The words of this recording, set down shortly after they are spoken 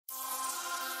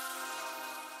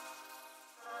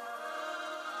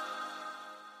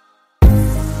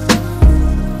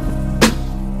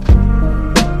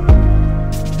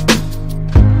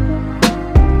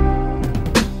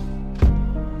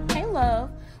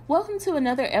Welcome to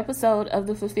another episode of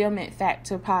the Fulfillment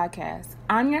Factor Podcast.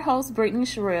 I'm your host, Brittany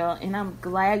Sherell, and I'm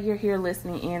glad you're here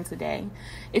listening in today.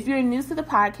 If you're new to the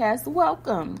podcast,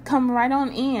 welcome. Come right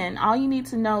on in. All you need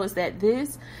to know is that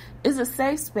this is a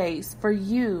safe space for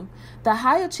you, the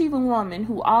high-achieving woman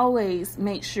who always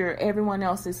makes sure everyone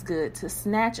else is good, to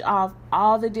snatch off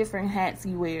all the different hats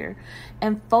you wear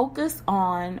and focus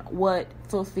on what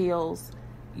fulfills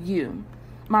you.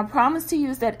 My promise to you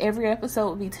is that every episode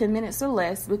will be 10 minutes or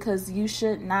less because you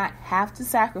should not have to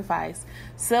sacrifice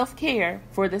self-care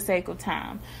for the sake of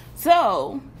time.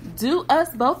 So, do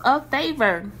us both a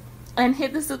favor and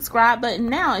hit the subscribe button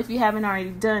now if you haven't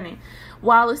already done it,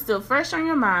 while it's still fresh on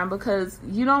your mind, because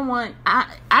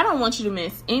I don't want you to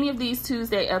miss any of these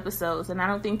Tuesday episodes, and I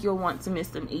don't think you'll want to miss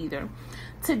them either.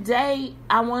 Today,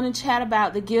 I want to chat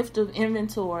about the gift of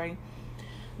inventory.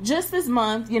 Just this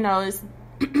month,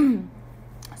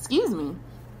 it's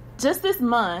just this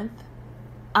month,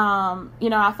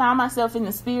 I found myself in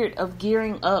the spirit of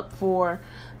gearing up for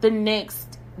the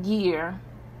next year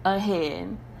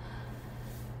ahead.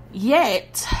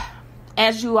 Yet,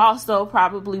 as you also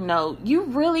probably know, you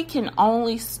really can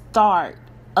only start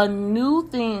a new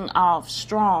thing off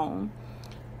strong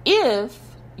if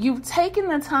you've taken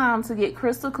the time to get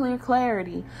crystal clear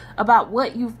clarity about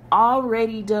what you've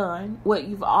already done, what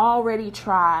you've already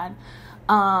tried,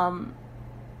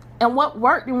 and what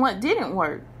worked and what didn't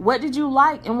work. What did you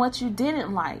like and what you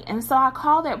didn't like? And so I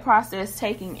call that process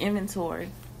taking inventory.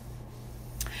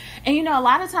 And a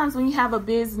lot of times when you have a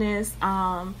business,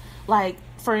 like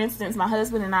for instance, my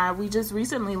husband and I, we just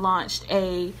recently launched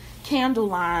a candle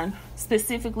line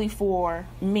specifically for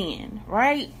men,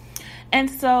 right?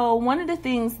 And so one of the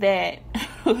things that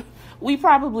we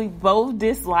probably both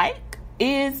dislike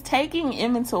is taking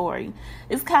inventory.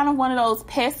 It's kind of one of those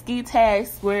pesky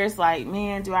tasks where it's like,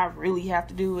 man, do I really have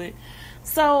to do it?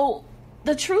 So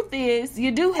the truth is,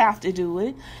 you do have to do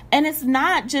it. And it's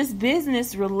not just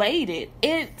business related.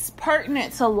 It's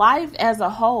pertinent to life as a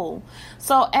whole.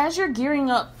 So as you're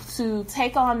gearing up to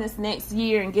take on this next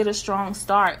year and get a strong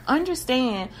start,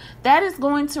 understand that is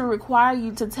going to require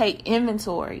you to take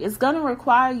inventory. It's going to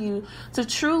require you to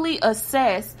truly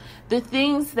assess the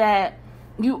things that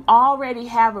you already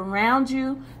have around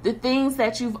you, the things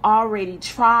that you've already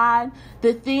tried,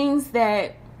 the things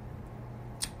that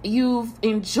you've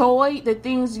enjoyed, the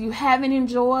things you haven't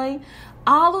enjoyed.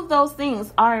 All of those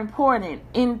things are important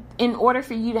in order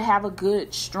for you to have a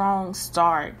good, strong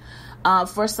start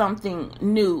for something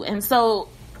new. And so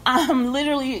I'm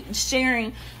literally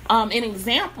sharing an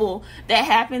example that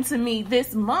happened to me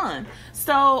this month.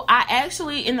 So I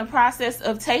actually, in the process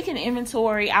of taking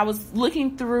inventory, I was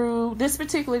looking through, this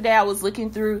particular day, I was looking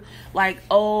through like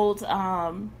old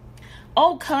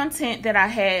content that I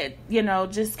had,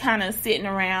 just kind of sitting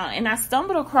around, and I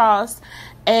stumbled across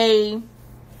a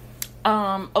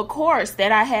course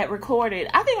that I had recorded.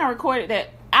 I think I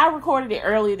recorded it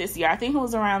earlier this year. I think it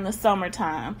was around the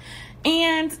summertime.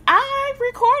 And I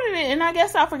recorded it, and I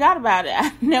guess I forgot about it.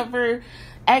 I never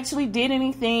actually did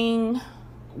anything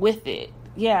with it.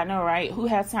 Yeah, I know, right? Who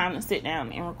has time to sit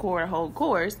down and record a whole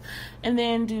course and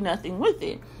then do nothing with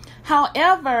it?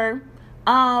 However,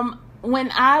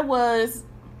 when I was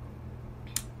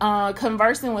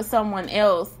conversing with someone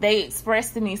else, they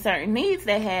expressed to me certain needs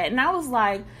they had, and I was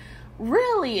like,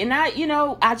 really? And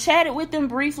I chatted with them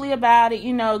briefly about it,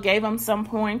 gave them some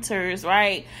pointers,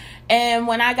 right? And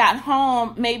when I got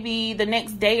home, maybe the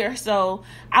next day or so,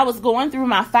 I was going through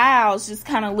my files, just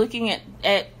kind of looking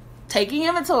at taking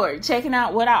inventory, checking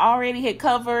out what I already had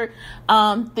covered,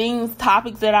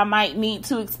 topics that I might need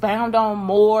to expound on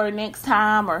more next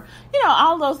time, or,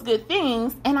 all those good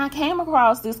things. And I came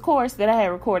across this course that I had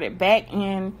recorded back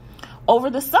in over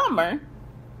the summer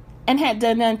and had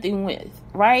done nothing with,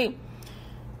 right?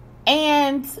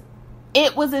 And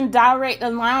it was in direct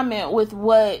alignment with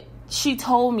what she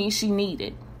told me she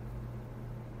needed.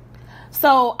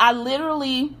 So I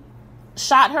literally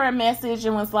shot her a message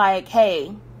and was like,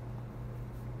 hey,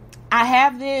 I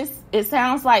have this. It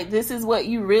sounds like this is what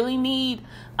you really need,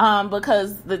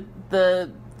 because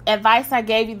the advice I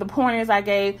gave you, the pointers I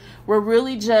gave, were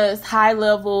really just high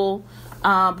level,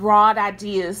 broad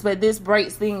ideas, but this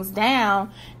breaks things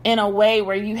down in a way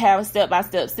where you have a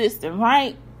step-by-step system,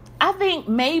 right? I think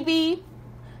maybe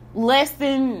less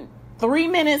than 3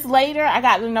 minutes later, I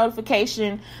got the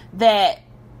notification that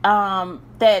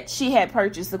she had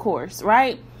purchased the course,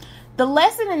 right? The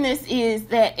lesson in this is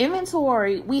that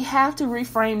inventory, we have to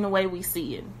reframe the way we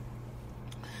see it.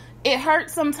 It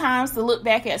hurts sometimes to look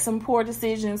back at some poor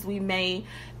decisions we made.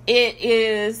 It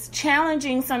is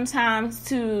challenging sometimes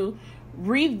to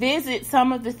revisit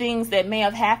some of the things that may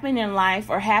have happened in life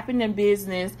or happened in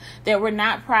business that we're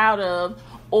not proud of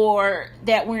or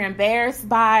that we're embarrassed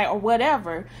by or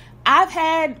whatever. I've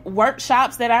had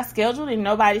workshops that I scheduled and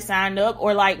nobody signed up,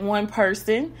 or like one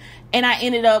person, and I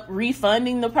ended up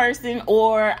refunding the person.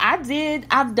 Or I've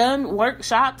done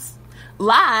workshops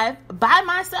live by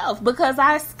myself because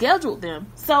I scheduled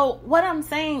them. So what I'm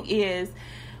saying is,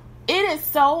 it is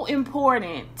so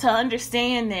important to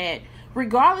understand that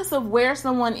regardless of where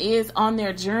someone is on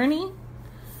their journey,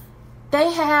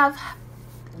 they have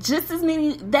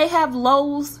they have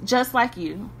lows just like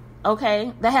you.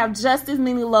 Okay? They have just as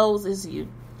many lows as you.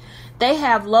 They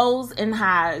have lows and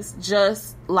highs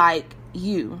just like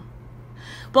you.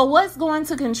 But what's going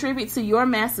to contribute to your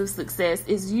massive success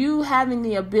is you having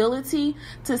the ability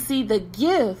to see the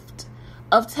gift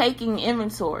of taking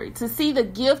inventory, to see the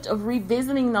gift of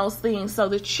revisiting those things so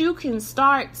that you can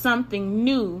start something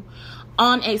new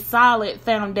on a solid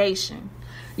foundation.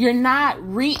 You're not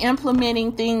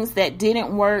re-implementing things that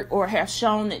didn't work or have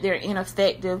shown that they're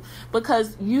ineffective,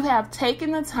 because you have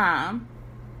taken the time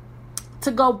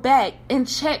to go back and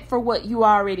check for what you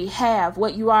already have,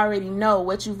 what you already know,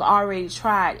 what you've already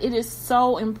tried. It is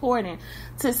so important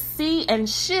to see and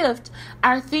shift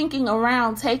our thinking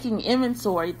around taking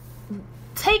inventory.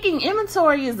 Taking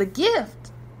inventory is a gift.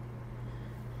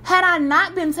 Had I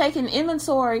not been taking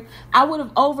inventory, I would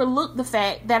have overlooked the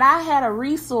fact that I had a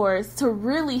resource to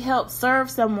really help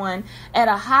serve someone at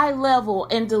a high level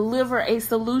and deliver a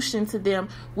solution to them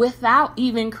without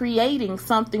even creating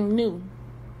something new.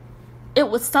 It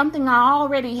was something I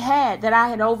already had that I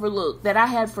had overlooked, that I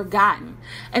had forgotten.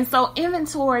 And so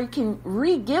inventory can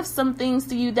re-gift some things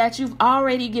to you that you've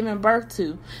already given birth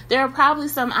to. There are probably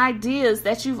some ideas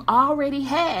that you've already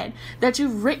had, that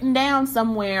you've written down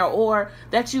somewhere, or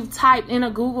that you've typed in a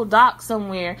Google Doc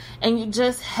somewhere, and you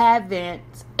just haven't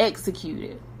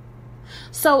executed.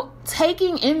 So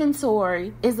taking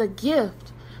inventory is a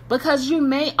gift, because you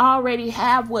may already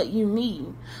have what you need.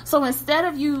 So instead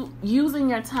of you using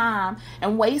your time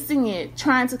and wasting it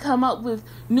trying to come up with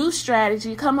new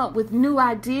strategy, come up with new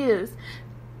ideas,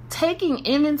 taking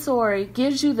inventory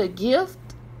gives you the gift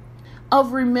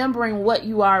of remembering what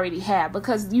you already have,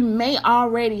 because you may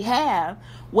already have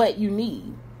what you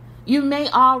need. You may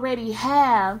already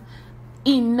have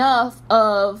enough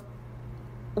of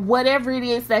whatever it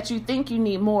is that you think you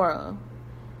need more of.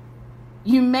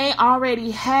 You may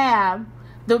already have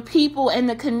the people and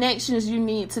the connections you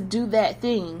need to do that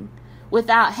thing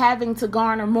without having to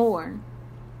garner more.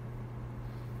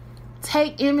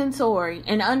 Take inventory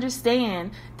and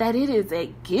understand that it is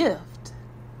a gift.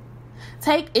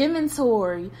 Take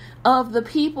inventory of the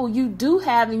people you do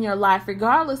have in your life,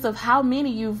 regardless of how many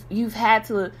you've had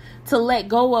to let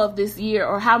go of this year,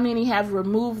 or how many have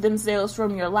removed themselves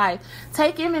from your life.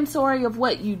 Take inventory of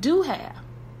what you do have.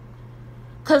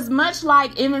 Because much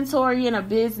like inventory in a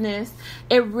business,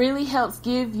 it really helps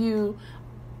give you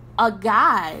a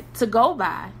guide to go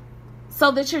by,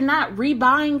 so that you're not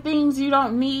rebuying things you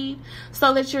don't need,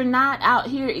 so that you're not out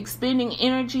here expending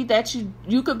energy that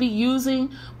you could be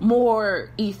using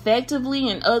more effectively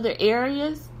in other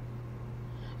areas.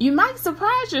 You might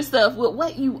surprise yourself with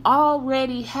what you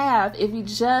already have if you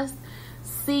just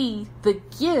see the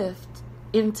gift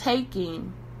in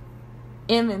taking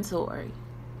inventory.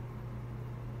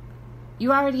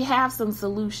 You already have some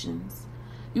solutions.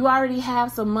 You already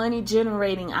have some money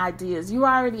generating ideas. You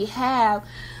already have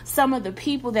some of the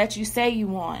people that you say you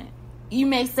want. You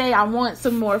may say, I want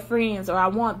some more friends, or I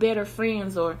want better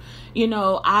friends, or,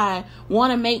 I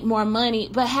want to make more money.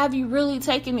 But have you really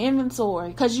taken inventory?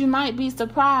 Because you might be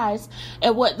surprised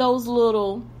at what those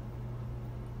little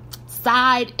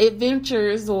side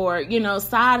adventures, or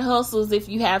side hustles, if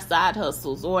you have side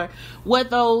hustles, or what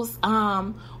those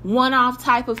one-off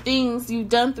type of things you've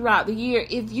done throughout the year.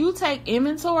 If you take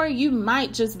inventory, you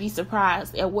might just be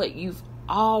surprised at what you've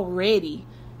already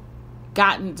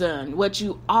gotten done, what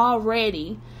you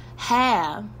already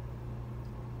have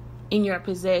in your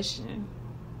possession.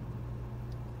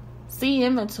 See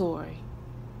inventory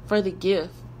for the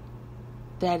gift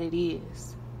that it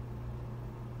is.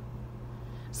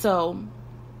 So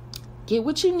get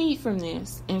what you need from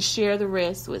this and share the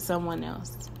rest with someone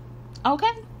else.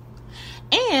 Okay?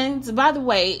 And by the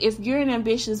way, if you're an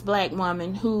ambitious Black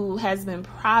woman who has been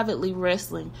privately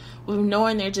wrestling with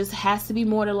knowing there just has to be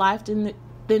more to life than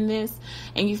in this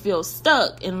and you feel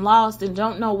stuck and lost and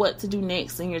don't know what to do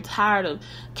next, and you're tired of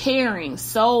caring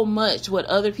so much what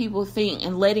other people think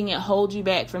and letting it hold you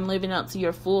back from living up to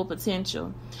your full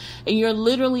potential, and you're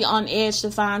literally on edge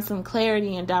to find some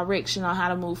clarity and direction on how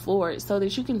to move forward so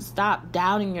that you can stop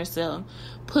doubting yourself,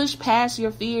 push past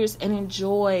your fears, and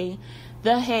enjoy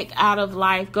the heck out of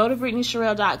life, go to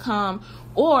BrittanySherell.com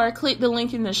or click the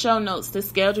link in the show notes to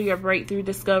schedule your breakthrough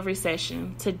discovery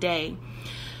session today.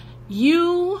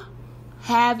 You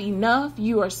have enough.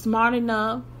 You are smart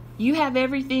enough. You have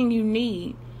everything you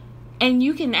need, and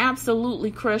you can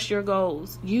absolutely crush your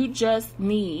goals. You just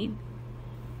need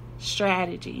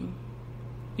strategy.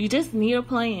 You just need a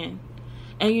plan,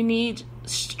 and you need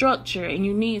structure, and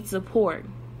you need support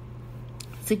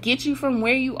to get you from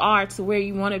where you are to where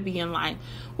you want to be in life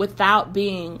without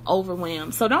being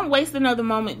overwhelmed. So don't waste another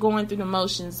moment going through the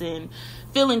motions and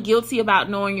feeling guilty about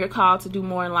knowing you're called to do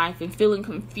more in life and feeling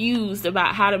confused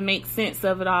about how to make sense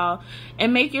of it all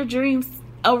and make your dreams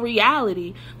a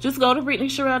reality. Just go to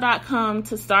BrittanySherell.com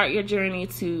to start your journey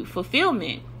to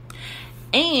fulfillment.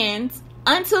 And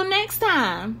until next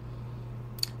time,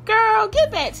 girl,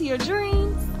 get back to your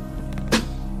dreams.